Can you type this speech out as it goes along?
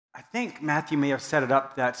think Matthew may have set it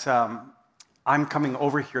up that I'm coming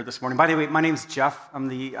over here this morning. By the way, my name's Jeff. I'm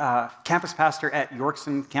the campus pastor at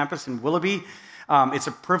Yorkson campus in Willoughby. It's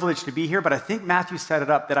a privilege to be here, but I think Matthew set it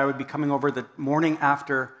up that I would be coming over the morning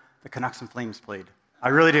after the Canucks and Flames played. I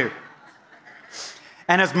really do.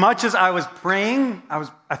 And as much as I was praying,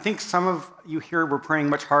 I think some of you here were praying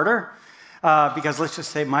much harder because let's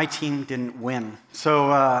just say my team didn't win.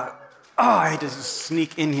 So, I had to just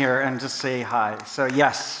sneak in here and just say hi. So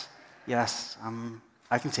yes,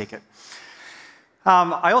 I can take it.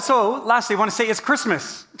 I also, lastly, want to say it's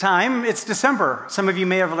Christmas time. It's December. Some of you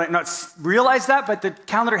may have not realized that, but the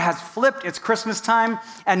calendar has flipped. It's Christmas time.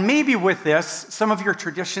 And maybe with this, some of your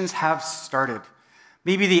traditions have started.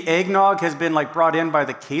 Maybe the eggnog has been brought in by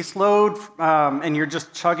the caseload, and you're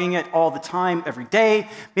just chugging it all the time, every day.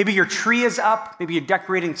 Maybe your tree is up. Maybe you're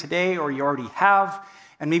decorating today, or you already have.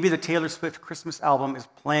 And maybe the Taylor Swift Christmas album is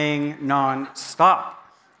playing non-stop,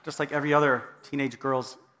 just like every other teenage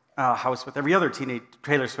girl's house with every other teenage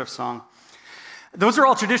Taylor Swift song. Those are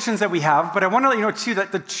all traditions that we have, but I want to let you know, too,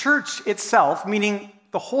 that the church itself, meaning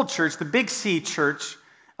the whole church, the Big C church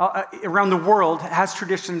around the world, has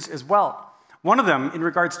traditions as well. One of them, in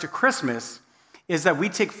regards to Christmas, is that we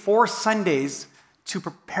take 4 Sundays to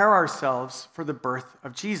prepare ourselves for the birth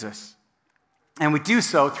of Jesus. And we do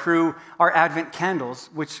so through our Advent candles,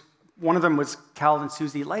 which one of them was Cal and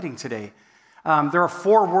Susie lighting today. There are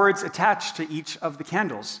 4 words attached to each of the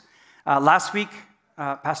candles. Last week,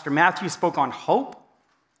 Pastor Matthew spoke on hope,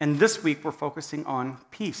 and this week we're focusing on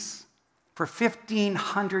peace. For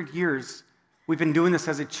 1,500 years, we've been doing this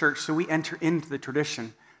as a church, so we enter into the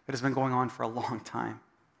tradition that has been going on for a long time.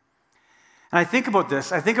 And I think about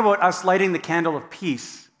this. I think about us lighting the candle of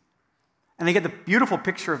peace, and I get the beautiful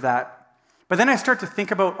picture of that. But then I start to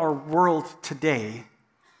think about our world today,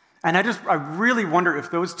 and I really wonder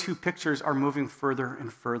if those 2 pictures are moving further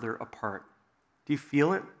and further apart. Do you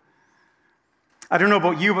feel it? I don't know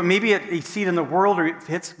about you, but maybe you see it in the world or it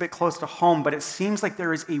hits a bit close to home, but it seems like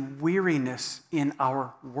there is a weariness in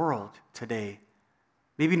our world today.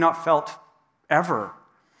 Maybe not felt ever.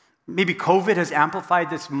 Maybe COVID has amplified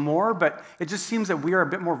this more, but it just seems that we are a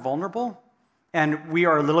bit more vulnerable and we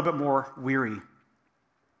are a little bit more weary.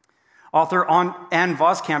 Author Ann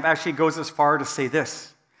Voskamp actually goes as far to say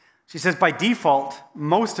this. She says, by default,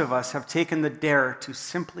 most of us have taken the dare to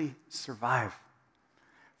simply survive.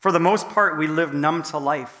 For the most part, we live numb to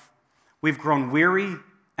life. We've grown weary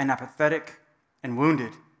and apathetic and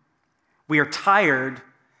wounded. We are tired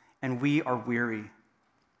and we are weary.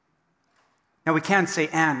 Now, we can say,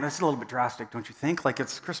 Anne, that's a little bit drastic, don't you think? Like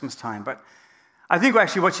it's Christmas time. But I think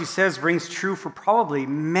actually what she says rings true for probably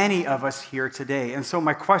many of us here today. And so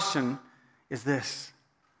my question is this.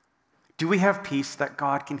 Do we have peace that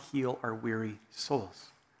God can heal our weary souls?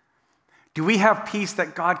 Do we have peace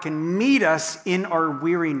that God can meet us in our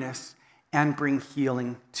weariness and bring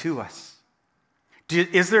healing to us?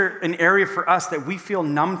 Is there an area for us that we feel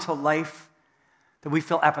numb to life, that we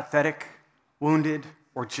feel apathetic, wounded,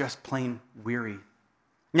 or just plain weary?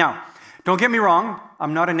 Now, don't get me wrong,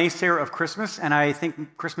 I'm not a naysayer of Christmas, and I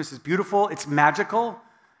think Christmas is beautiful, it's magical.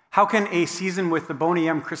 How can a season with the Boney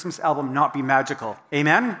M Christmas album not be magical?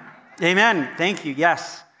 Amen? Amen. Thank you,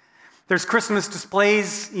 yes. There's Christmas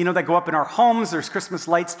displays, that go up in our homes. There's Christmas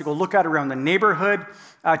lights to go look at around the neighborhood.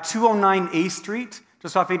 209 A Street,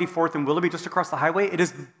 just off 84th and Willoughby, just across the highway. It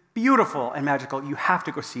is beautiful and magical. You have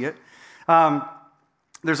to go see it.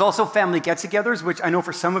 There's also family get-togethers, which I know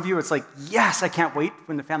for some of you, it's like, yes, I can't wait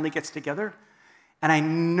when the family gets together. And I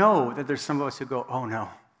know that there's some of us who go, oh no,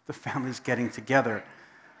 the family's getting together,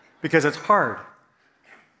 because it's hard.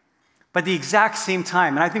 But at the exact same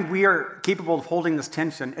time, and I think we are capable of holding this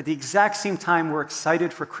tension, at the exact same time we're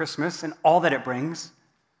excited for Christmas and all that it brings,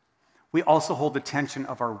 we also hold the tension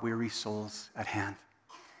of our weary souls at hand.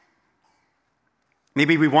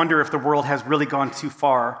 Maybe we wonder if the world has really gone too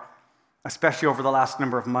far, especially over the last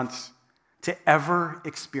number of months, to ever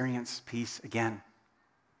experience peace again.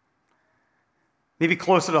 Maybe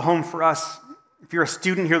closer to home for us, if you're a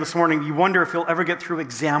student here this morning, you wonder if you'll ever get through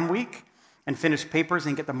exam week and finish papers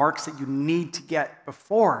and get the marks that you need to get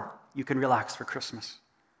before you can relax for Christmas.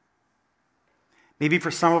 Maybe for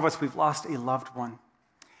some of us, we've lost a loved one,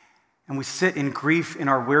 and we sit in grief in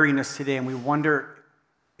our weariness today, and we wonder,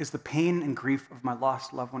 is the pain and grief of my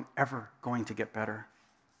lost loved one ever going to get better?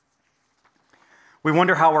 We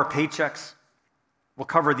wonder how our paychecks will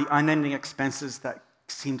cover the unending expenses that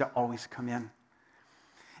seem to always come in.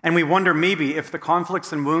 And we wonder maybe if the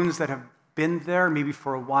conflicts and wounds that have been there maybe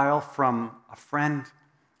for a while from a friend,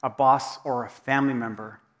 a boss, or a family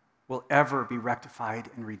member will ever be rectified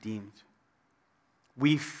and redeemed.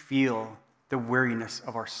 We feel the weariness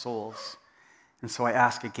of our souls. And so I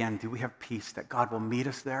ask again, do we have peace, that God will meet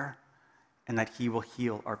us there and that he will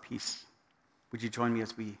heal our peace? Would you join me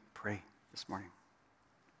as we pray this morning?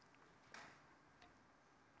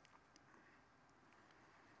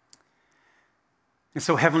 And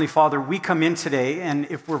so, Heavenly Father, we come in today, and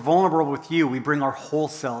if we're vulnerable with you, we bring our whole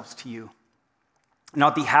selves to you.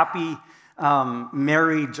 Not the happy,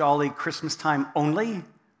 merry, jolly Christmas time only.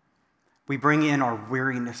 We bring in our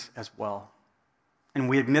weariness as well. And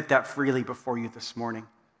we admit that freely before you this morning.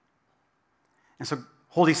 And so,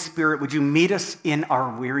 Holy Spirit, would you meet us in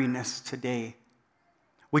our weariness today?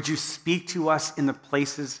 Would you speak to us in the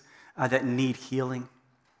places that need healing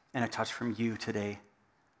and a touch from you today?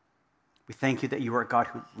 We thank you that you are a God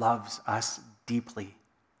who loves us deeply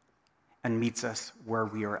and meets us where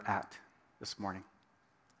we are at this morning.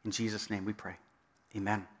 In Jesus' name we pray.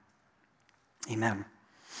 Amen. Amen.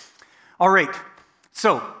 All right.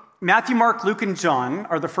 So Matthew, Mark, Luke, and John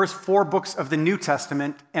are the first 4 books of the New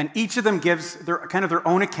Testament, and each of them gives their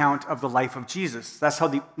own account of the life of Jesus. That's how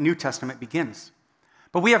the New Testament begins.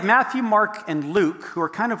 But we have Matthew, Mark, and Luke who are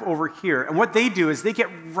kind of over here, and what they do is they get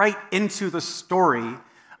right into the story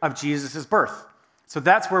of Jesus' birth. So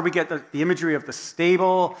that's where we get the imagery of the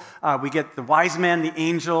stable, we get the wise men, the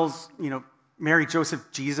angels, Mary,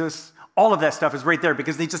 Joseph, Jesus. All of that stuff is right there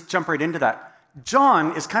because they just jump right into that.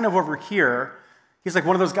 John is kind of over here. He's like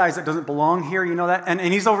one of those guys that doesn't belong here, you know that? And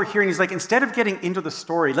he's over here and he's like, instead of getting into the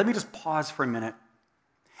story, let me just pause for a minute.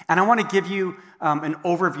 And I want to give you an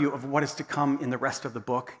overview of what is to come in the rest of the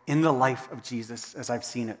book, in the life of Jesus as I've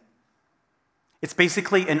seen it. It's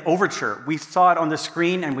basically an overture. We saw it on the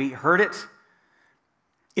screen and we heard it.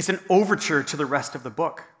 It's an overture to the rest of the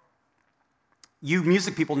book. You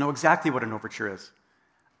music people know exactly what an overture is.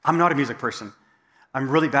 I'm not a music person. I'm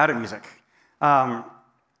really bad at music. So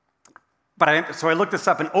I looked this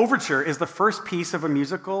up. An overture is the first piece of a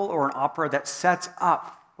musical or an opera that sets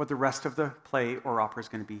up what the rest of the play or opera is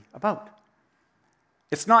going to be about.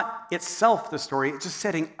 It's not itself the story, it's just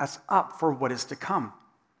setting us up for what is to come.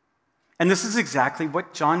 And this is exactly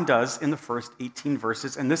what John does in the first 18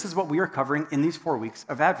 verses, and this is what we are covering in these 4 weeks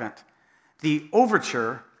of Advent, the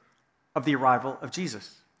overture of the arrival of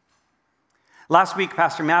Jesus. Last week,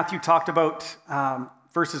 Pastor Matthew talked about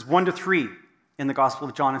verses 1 to 3 in the Gospel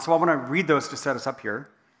of John, and so I want to read those to set us up here.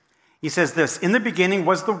 He says this, "In the beginning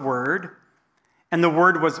was the Word, and the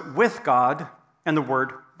Word was with God, and the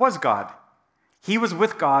Word was God. He was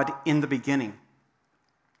with God in the beginning.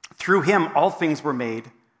 Through him all things were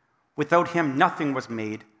made. Without him nothing was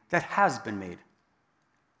made that has been made."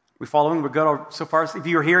 We following? We're good so far? If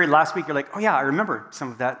you were here last week, you're like, oh yeah, I remember some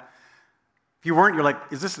of that. If you weren't, you're like,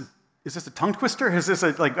 is this a tongue twister? Is this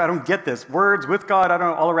I don't get this. Words with God, I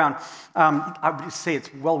don't know, all around. I would say it's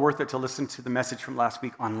well worth it to listen to the message from last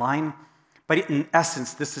week online. But in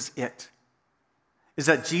essence, this is it. Is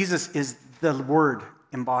that Jesus is the Word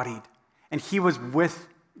embodied. And he was with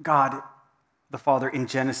God, the Father, in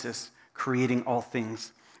Genesis, creating all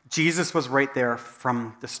things. Jesus was right there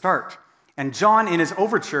from the start. And John, in his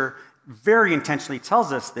overture, very intentionally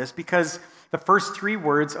tells us this because the first 3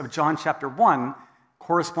 words of John chapter 1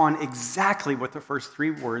 correspond exactly with the first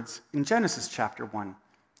 3 words in Genesis chapter 1.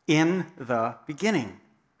 In the beginning.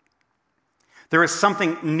 There is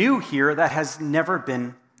something new here that has never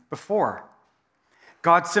been before.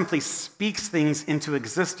 God simply speaks things into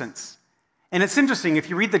existence. And it's interesting, if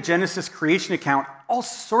you read the Genesis creation account, all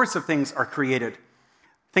sorts of things are created.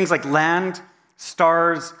 Things like land,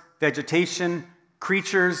 stars, vegetation,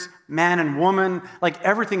 creatures, man and woman, like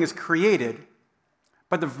everything is created.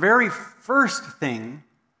 But the very first thing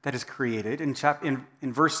that is created in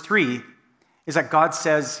verse 3 is that God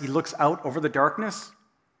says, he looks out over the darkness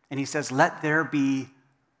and he says, let there be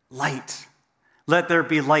light. Let there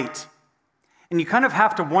be light. And you kind of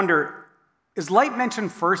have to wonder, is light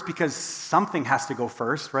mentioned first because something has to go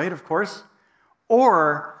first, right? Of course.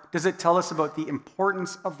 Or does it tell us about the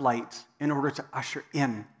importance of light in order to usher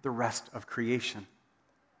in the rest of creation?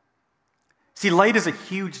 See, light is a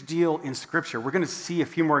huge deal in Scripture. We're going to see a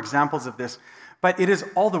few more examples of this, but it is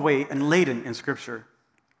all the way and laden in Scripture.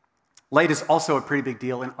 Light is also a pretty big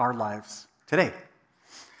deal in our lives today.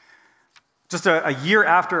 Just a year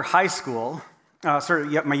after high school,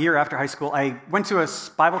 my year after high school, I went to a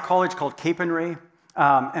Bible college called Capernwray,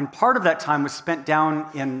 and part of that time was spent down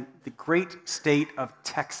in the great state of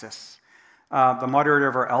Texas. The moderator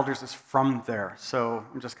of our elders is from there, so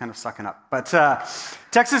I'm just kind of sucking up. But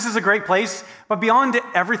Texas is a great place, but beyond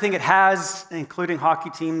everything it has, including hockey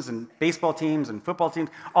teams and baseball teams and football teams,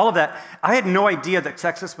 all of that, I had no idea that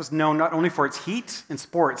Texas was known not only for its heat and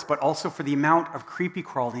sports, but also for the amount of creepy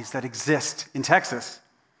crawlies that exist in Texas.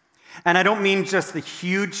 And I don't mean just the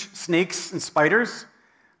huge snakes and spiders,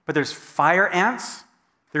 but there's fire ants.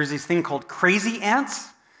 There's these thing called crazy ants.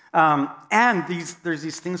 And there's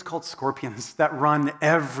these things called scorpions that run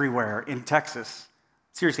everywhere in Texas.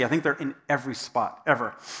 Seriously, I think they're in every spot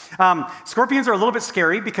ever. Scorpions are a little bit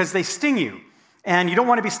scary because they sting you, and you don't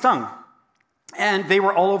want to be stung. And they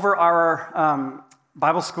were all over our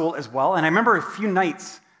Bible school as well. And I remember a few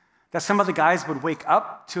nights that some of the guys would wake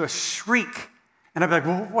up to a shriek, and I'd be like,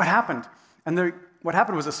 well, what happened? And what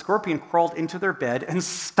happened was a scorpion crawled into their bed and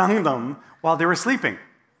stung them while they were sleeping.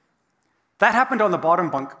 That happened on the bottom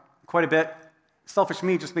bunk quite a bit. Selfish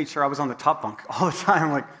me just made sure I was on the top bunk all the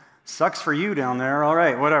time. Like, sucks for you down there. All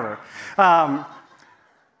right, whatever. But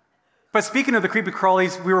speaking of the creepy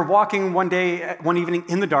crawlies, we were walking one evening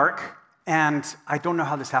in the dark, and I don't know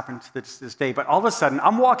how this happened to this day, but all of a sudden,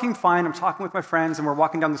 I'm walking fine, I'm talking with my friends, and we're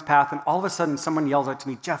walking down this path, and all of a sudden, someone yells out to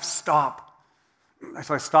me, "Jeff, stop."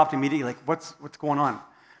 So I stopped immediately, like, what's going on?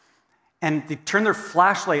 And they turned their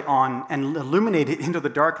flashlight on and illuminated into the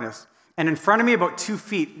darkness. And in front of me, about 2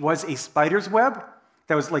 feet, was a spider's web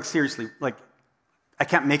that was, like, seriously, like, I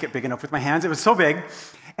can't make it big enough with my hands. It was so big.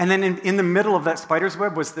 And then in the middle of that spider's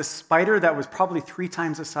web was this spider that was probably 3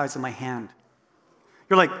 times the size of my hand.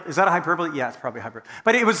 You're like, is that a hyperbole? Yeah, it's probably hyperbole.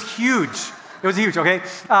 But it was huge. It was huge, okay?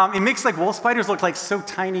 It makes like wolf spiders look like so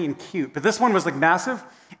tiny and cute. But this one was like massive.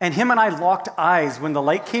 And him and I locked eyes when the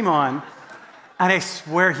light came on. And I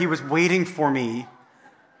swear he was waiting for me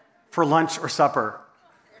for lunch or supper.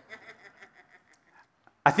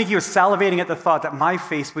 I think he was salivating at the thought that my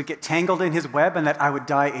face would get tangled in his web and that I would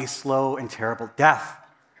die a slow and terrible death.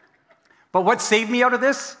 But what saved me out of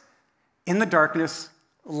this? In the darkness,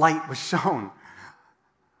 light was shown.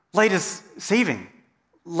 Light is saving.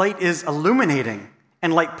 Light is illuminating.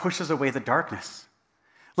 And light pushes away the darkness.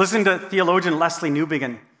 Listen to theologian Leslie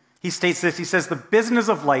Newbigin. He states this. He says, the business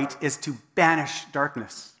of light is to banish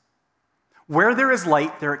darkness. Where there is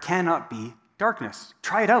light, there cannot be darkness.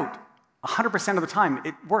 Try it out. 100% of the time,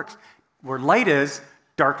 it works. Where light is,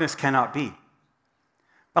 darkness cannot be.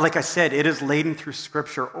 But like I said, it is laden through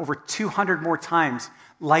Scripture. Over 200 more times,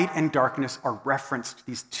 light and darkness are referenced,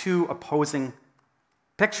 these two opposing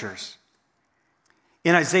pictures.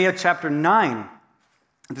 In Isaiah chapter 9,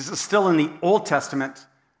 this is still in the Old Testament,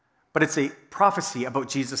 but it's a prophecy about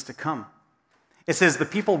Jesus to come. It says, the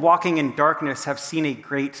people walking in darkness have seen a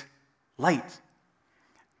great light.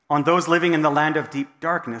 On those living in the land of deep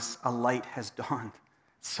darkness, a light has dawned.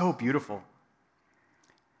 So beautiful.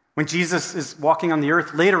 When Jesus is walking on the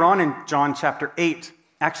earth, later on in John chapter 8,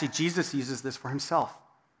 actually Jesus uses this for himself.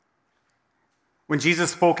 When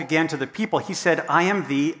Jesus spoke again to the people, he said, I am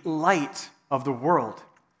the light of the world.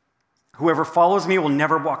 Whoever follows me will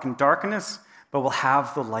never walk in darkness, but will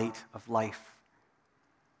have the light of life.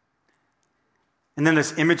 And then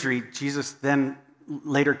this imagery, Jesus then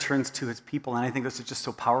later turns to his people, and I think this is just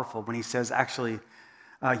so powerful when he says, actually,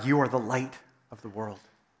 you are the light of the world.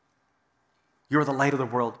 You are the light of the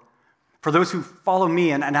world. For those who follow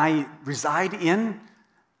me and I reside in,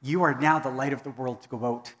 you are now the light of the world to go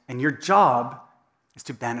out, and your job is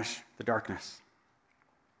to banish the darkness.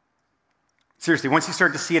 Seriously, once you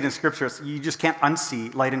start to see it in Scripture, you just can't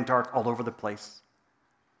unsee light and dark all over the place.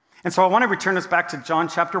 And so I want to return us back to John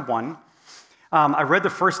chapter 1. I read the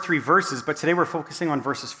first 3 verses, but today we're focusing on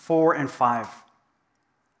verses 4 and 5.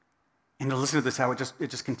 And to listen to this, how it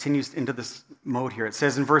just continues into this mode here. It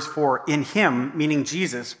says in verse 4, in him, meaning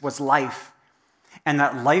Jesus, was life, and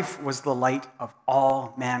that life was the light of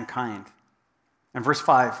all mankind. And verse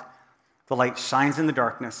 5, the light shines in the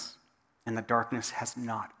darkness, and the darkness has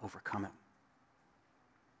not overcome it.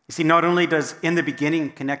 You see, not only does in the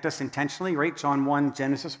beginning connect us intentionally, right? John 1,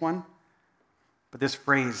 Genesis 1. But this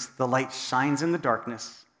phrase, the light shines in the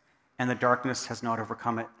darkness, and the darkness has not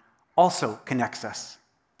overcome it, also connects us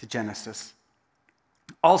to Genesis.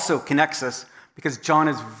 Also connects us because John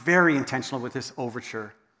is very intentional with this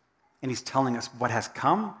overture, and he's telling us what has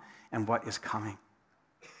come and what is coming.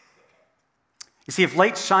 You see, if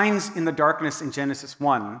light shines in the darkness in Genesis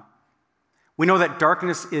 1, we know that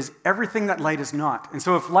darkness is everything that light is not. And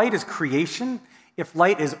so if light is creation, if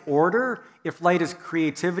light is order, if light is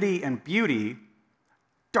creativity and beauty,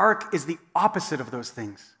 dark is the opposite of those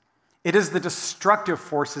things. It is the destructive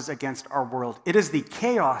forces against our world. It is the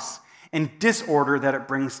chaos and disorder that it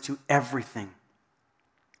brings to everything.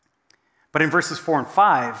 But in verses 4 and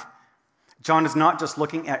 5, John is not just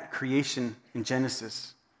looking at creation in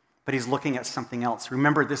Genesis, but he's looking at something else.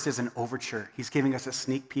 Remember, this is an overture. He's giving us a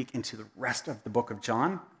sneak peek into the rest of the book of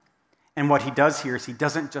John. And what he does here is he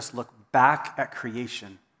doesn't just look back at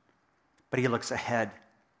creation, but he looks ahead.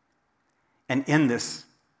 And in this,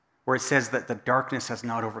 where it says that the darkness has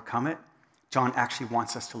not overcome it, John actually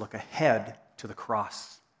wants us to look ahead to the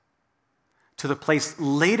cross, to the place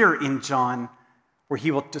later in John where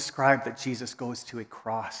he will describe that Jesus goes to a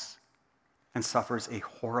cross and suffers a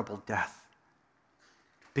horrible death.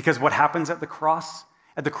 Because what happens at the cross?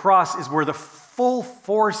 At the cross is where the full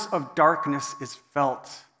force of darkness is felt.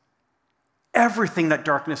 Everything that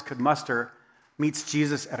darkness could muster meets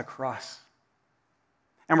Jesus at a cross.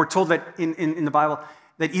 And we're told that in the Bible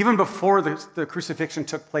that even before the crucifixion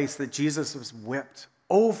took place, that Jesus was whipped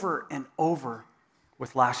over and over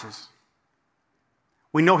with lashes.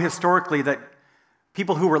 We know historically that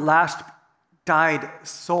people who were lashed died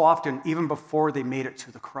so often even before they made it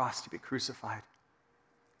to the cross to be crucified.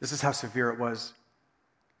 This is how severe it was.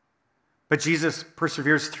 But Jesus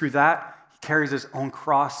perseveres through that. He carries his own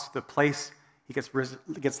cross to the place. He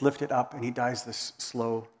gets lifted up, and he dies this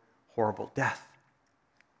slow, horrible death.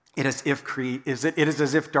 It is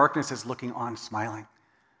as if darkness is looking on, smiling,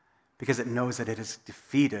 because it knows that it has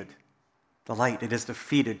defeated the light. It has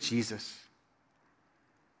defeated Jesus.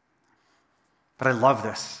 But I love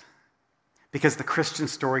this, because the Christian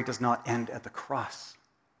story does not end at the cross.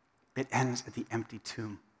 It ends at the empty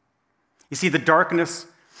tomb. You see, the darkness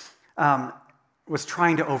was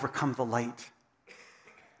trying to overcome the light,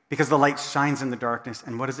 because the light shines in the darkness.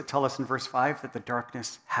 And what does it tell us in verse 5? That the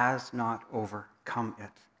darkness has not overcome it.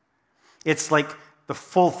 It's like the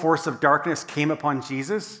full force of darkness came upon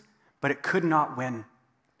Jesus, but it could not win.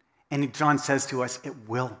 And John says to us, it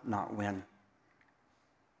will not win.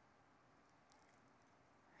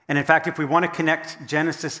 And in fact, if we want to connect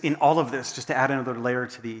Genesis in all of this, just to add another layer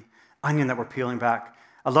to the onion that we're peeling back,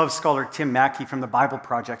 I love scholar Tim Mackey from the Bible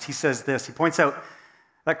Project. He says this, he points out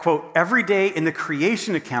that, quote, every day in the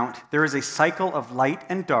creation account, there is a cycle of light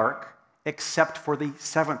and dark, except for the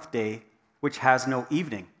seventh day, which has no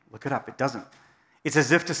evening. Look it up, it doesn't. It's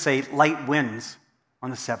as if to say light wins on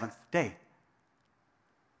the seventh day.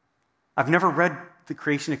 I've never read the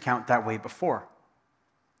creation account that way before.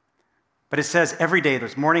 But it says every day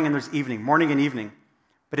there's morning and there's evening, morning and evening.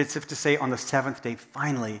 But it's as if to say on the seventh day,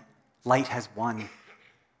 finally, light has won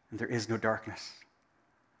and there is no darkness.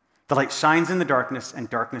 The light shines in the darkness and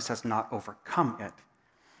darkness has not overcome it.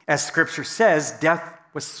 As Scripture says, death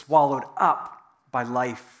was swallowed up by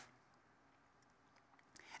life.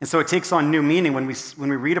 And so it takes on new meaning when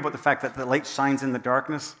we read about the fact that the light shines in the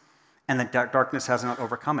darkness and the darkness has not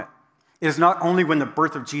overcome it. It is not only when the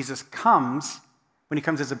birth of Jesus comes, when he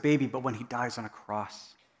comes as a baby, but when he dies on a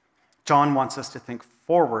cross. John wants us to think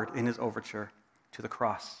forward in his overture to the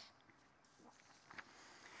cross.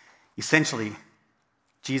 Essentially,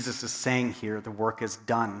 Jesus is saying here the work is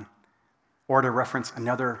done, or to reference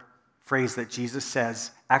another phrase that Jesus says,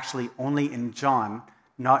 actually only in John,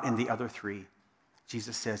 not in the other three.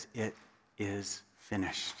 Jesus says, it is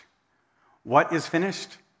finished. What is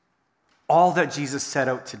finished? All that Jesus set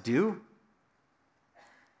out to do,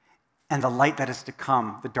 and the light that is to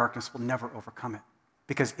come, the darkness will never overcome it,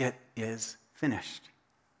 because it is finished.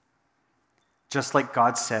 Just like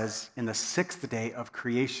God says in the sixth day of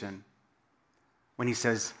creation, when he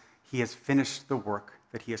says he has finished the work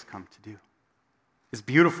that he has come to do. It's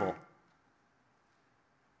beautiful.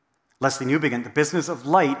 Lesslie Newbigin, the business of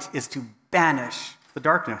light is to banish the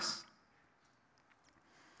darkness.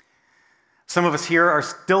 Some of us here are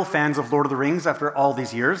still fans of Lord of the Rings after all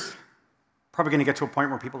these years. Probably going to get to a point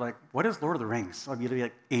where people are like, what is Lord of the Rings? I'll be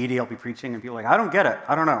like 80, I'll be preaching, and people are like, I don't get it,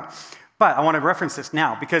 I don't know. But I want to reference this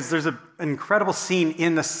now, because there's an incredible scene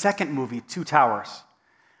in the second movie, Two Towers,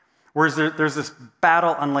 where there's this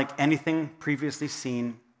battle unlike anything previously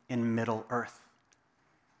seen in Middle-earth.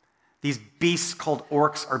 These beasts called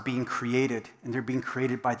orcs are being created, and they're being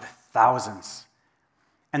created by the thousands.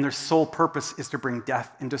 And their sole purpose is to bring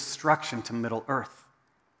death and destruction to Middle-earth.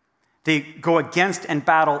 They go against and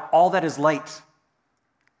battle all that is light.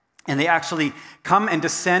 And they actually come and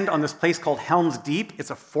descend on this place called Helm's Deep.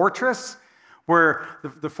 It's a fortress where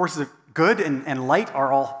the forces of good and light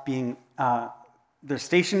are all being, they're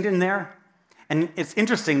stationed in there. And it's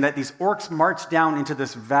interesting that these orcs march down into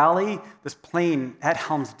this valley, this plain at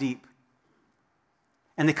Helm's Deep.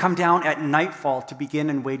 And they come down at nightfall to begin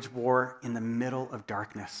and wage war in the middle of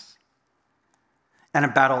darkness. And a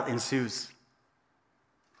battle ensues.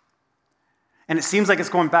 And it seems like it's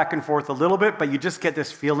going back and forth a little bit, but you just get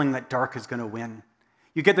this feeling that dark is going to win.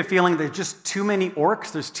 You get the feeling there's just too many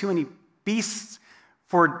orcs, there's too many beasts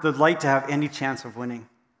for the light to have any chance of winning.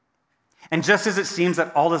 And just as it seems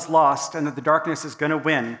that all is lost and that the darkness is going to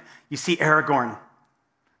win, you see Aragorn,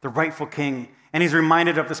 the rightful king, and he's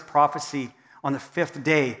reminded of this prophecy on the fifth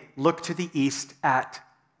day, look to the east at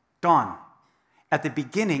dawn, at the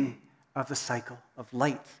beginning of the cycle of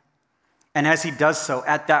light. And as he does so,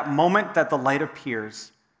 at that moment that the light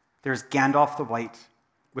appears, there's Gandalf the White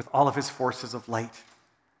with all of his forces of light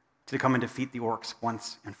to come and defeat the orcs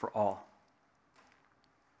once and for all.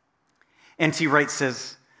 N.T. Wright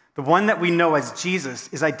says, the one that we know as Jesus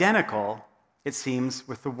is identical, it seems,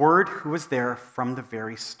 with the Word who was there from the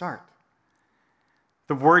very start.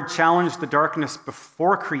 The Word challenged the darkness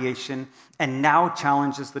before creation and now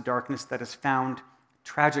challenges the darkness that is found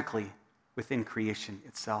tragically within creation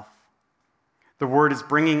itself. The Word is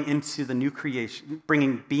bringing being into the new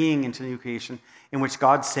creation in which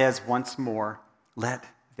God says once more, let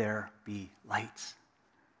there be light.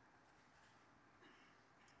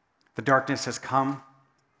 The darkness has come,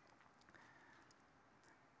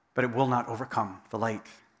 but it will not overcome the light.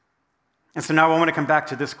 And so now I want to come back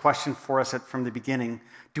to this question for us from the beginning.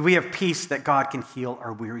 Do we have peace that God can heal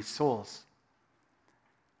our weary souls?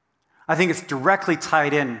 I think it's directly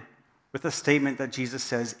tied in with the statement that Jesus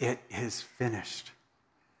says, it is finished.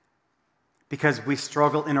 Because we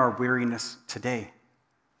struggle in our weariness today.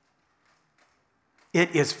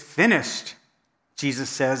 It is finished, Jesus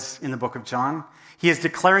says in the book of John. He is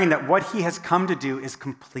declaring that what he has come to do is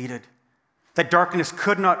completed. That darkness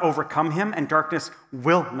could not overcome him, and darkness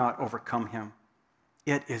will not overcome him.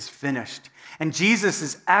 It is finished. And Jesus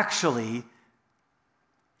is actually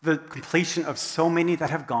the completion of so many that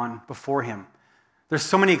have gone before him. There's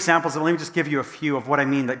so many examples, and let me just give you a few of what I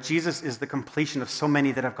mean, that Jesus is the completion of so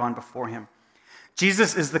many that have gone before him.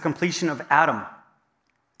 Jesus is the completion of Adam.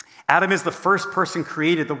 Adam is the first person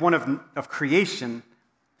created, the one of creation,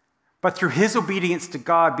 but through his obedience to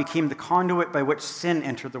God became the conduit by which sin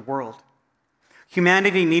entered the world.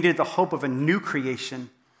 Humanity needed the hope of a new creation,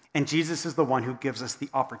 and Jesus is the one who gives us the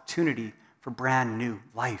opportunity for brand new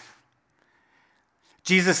life.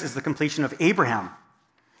 Jesus is the completion of Abraham.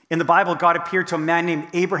 In the Bible, God appeared to a man named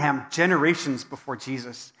Abraham generations before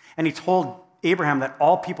Jesus, and he told Abraham that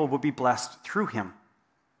all people would be blessed through him.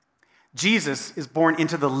 Jesus is born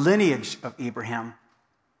into the lineage of Abraham,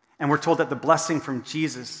 and we're told that the blessing from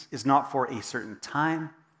Jesus is not for a certain time,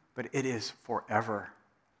 but it is forever.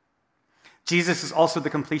 Jesus is also the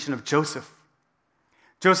completion of Joseph.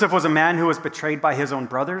 Joseph was a man who was betrayed by his own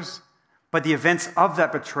brothers, but the events of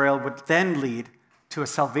that betrayal would then lead to a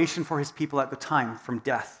salvation for his people at the time from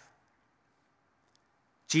death.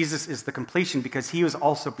 Jesus is the completion because he was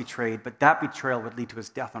also betrayed, but that betrayal would lead to his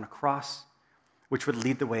death on a cross, which would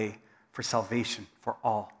lead the way for salvation for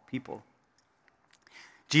all people.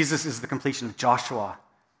 Jesus is the completion of Joshua.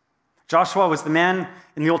 Joshua was the man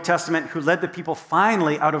in the Old Testament who led the people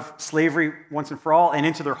finally out of slavery once and for all and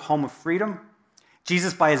into their home of freedom.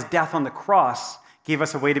 Jesus, by his death on the cross, gave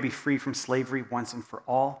us a way to be free from slavery once and for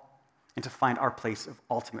all and to find our place of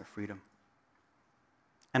ultimate freedom.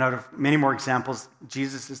 And out of many more examples,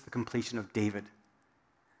 Jesus is the completion of David.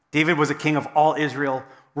 David was a king of all Israel,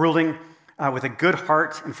 ruling with a good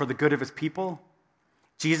heart and for the good of his people.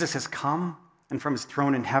 Jesus has come, and from his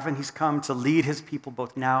throne in heaven, he's come to lead his people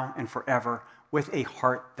both now and forever with a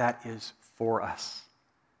heart that is for us.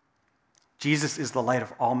 Jesus is the light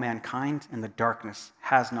of all mankind, and the darkness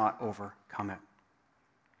has not overcome it.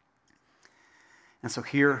 And so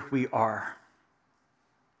here we are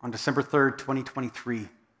on December 3rd, 2023,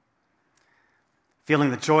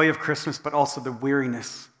 feeling the joy of Christmas, but also the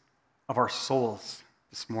weariness of our souls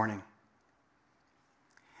this morning.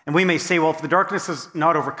 And we may say, well, if the darkness has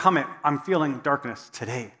not overcome it, I'm feeling darkness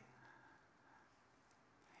today.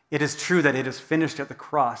 It is true that it is finished at the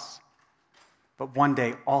cross, but one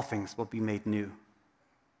day all things will be made new.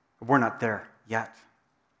 But we're not there yet.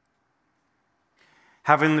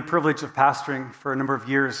 Having the privilege of pastoring for a number of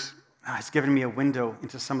years has given me a window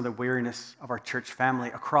into some of the weariness of our church family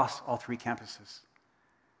across all three campuses.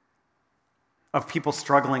 Of people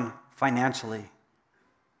struggling financially,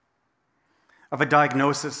 of a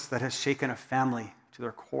diagnosis that has shaken a family to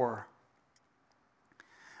their core,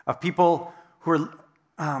 of people who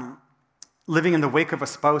are living in the wake of a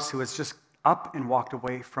spouse who has just up and walked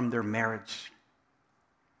away from their marriage,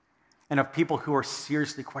 and of people who are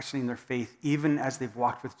seriously questioning their faith even as they've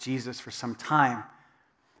walked with Jesus for some time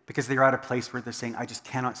because they're at a place where they're saying, I just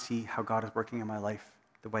cannot see how God is working in my life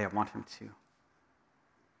the way I want him to.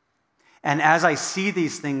 And as I see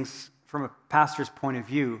these things from a pastor's point of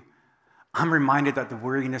view, I'm reminded that the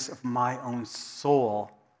weariness of my own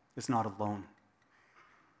soul is not alone.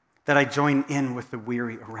 That I join in with the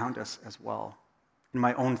weary around us as well, in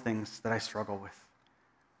my own things that I struggle with.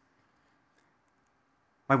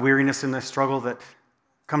 My weariness in the struggle that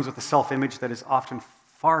comes with a self-image that is often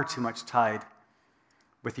far too much tied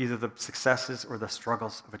with either the successes or the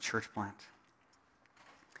struggles of a church plant.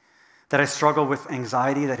 That I struggle with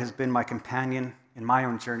anxiety that has been my companion in my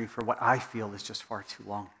own journey for what I feel is just far too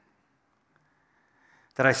long.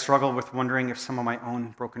 That I struggle with wondering if some of my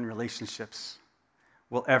own broken relationships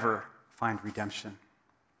will ever find redemption.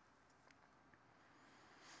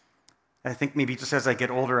 I think maybe just as I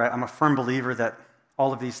get older, I'm a firm believer that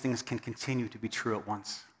all of these things can continue to be true at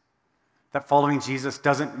once. That following Jesus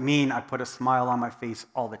doesn't mean I put a smile on my face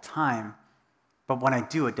all the time, but when I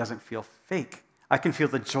do, it doesn't feel fake. I can feel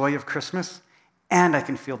the joy of Christmas, and I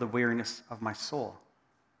can feel the weariness of my soul.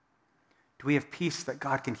 Do we have peace that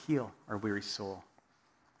God can heal our weary soul?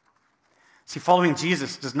 See, following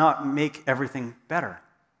Jesus does not make everything better.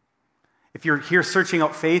 If you're here searching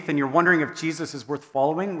out faith and you're wondering if Jesus is worth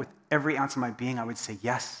following, with every ounce of my being, I would say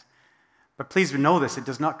yes. But please know this, it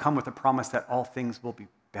does not come with a promise that all things will be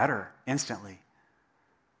better instantly.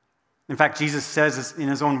 In fact, Jesus says in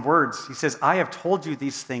his own words, he says, I have told you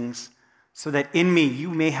these things so that in me you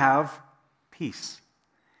may have peace.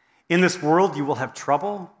 In this world you will have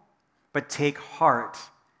trouble, but take heart,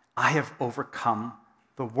 I have overcome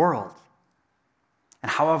the world. And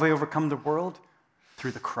how have I overcome the world?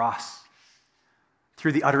 Through the cross.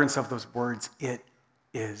 Through the utterance of those words, it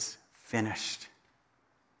is finished.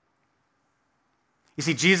 You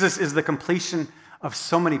see, Jesus is the completion of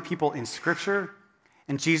so many people in Scripture,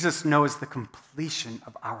 and Jesus knows the completion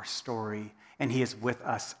of our story, and he is with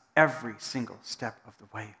us every single step of the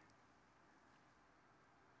way.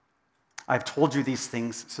 I've told you these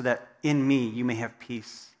things so that in me you may have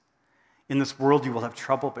peace. In this world you will have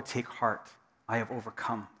trouble, but take heart. I have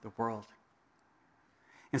overcome the world.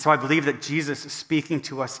 And so I believe that Jesus is speaking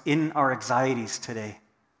to us in our anxieties today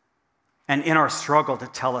and in our struggle to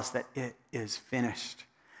tell us that it is finished.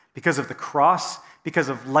 Because of the cross, because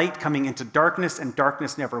of light coming into darkness and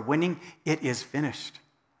darkness never winning, it is finished.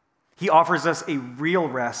 He offers us a real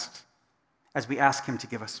rest as we ask him to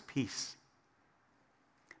give us peace.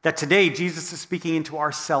 That today Jesus is speaking into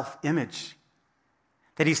our self-image.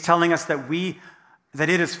 That he's telling us that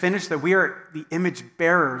it is finished, that we are the image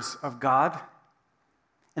bearers of God,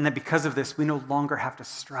 and that because of this, we no longer have to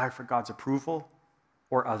strive for God's approval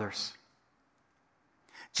or others.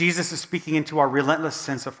 Jesus is speaking into our relentless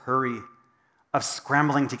sense of hurry, of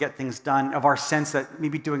scrambling to get things done, of our sense that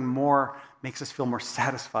maybe doing more makes us feel more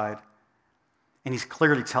satisfied. And he's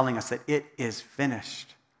clearly telling us that it is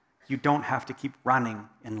finished. You don't have to keep running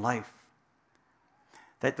in life.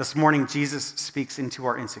 That this morning, Jesus speaks into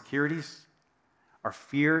our insecurities, our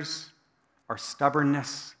fears, our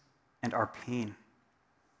stubbornness, and our pain.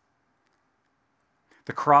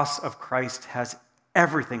 The cross of Christ has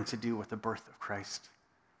everything to do with the birth of Christ.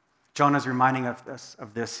 John is reminding us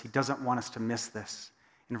of this. He doesn't want us to miss this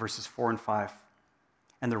in verses 4 and 5.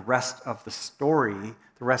 And the rest of the story,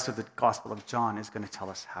 the rest of the Gospel of John is going to tell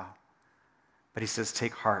us how. But he says,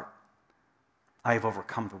 take heart. I have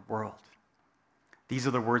overcome the world. These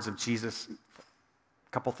are the words of Jesus a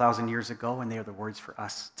couple thousand years ago, and they are the words for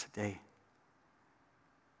us today.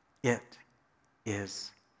 It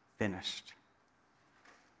is finished.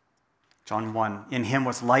 John 1, in him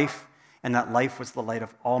was life, and that life was the light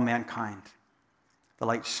of all mankind. The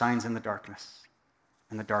light shines in the darkness,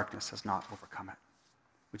 and the darkness has not overcome it.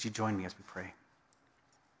 Would you join me as we pray?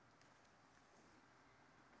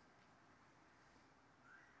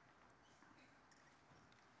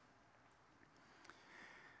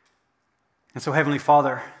 And so, Heavenly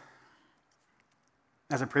Father,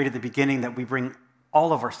 as I prayed at the beginning that we bring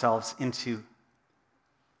all of ourselves into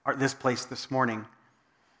this place this morning,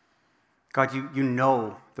 God, you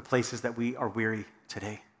know the places that we are weary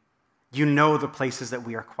today. You know the places that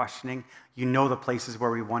we are questioning. You know the places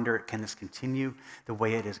where we wonder, can this continue the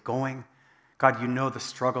way it is going? God, you know the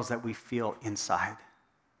struggles that we feel inside.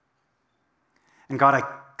 And God, I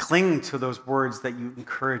cling to those words that you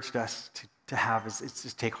encouraged us to have, is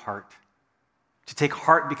to take heart. To take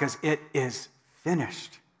heart because it is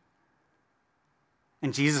finished.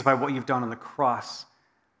 And Jesus, by what you've done on the cross,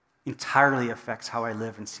 entirely affects how I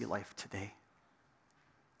live and see life today.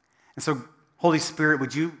 And so, Holy Spirit,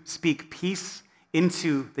 would you speak peace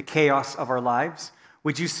into the chaos of our lives?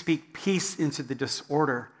 Would you speak peace into the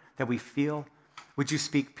disorder that we feel? Would you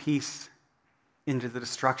speak peace into the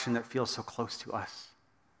destruction that feels so close to us?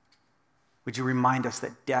 Would you remind us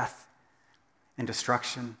that death and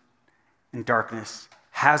destruction and darkness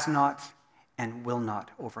has not and will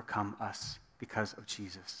not overcome us because of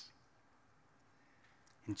Jesus?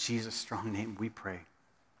 In Jesus' strong name we pray.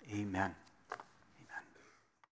 Amen.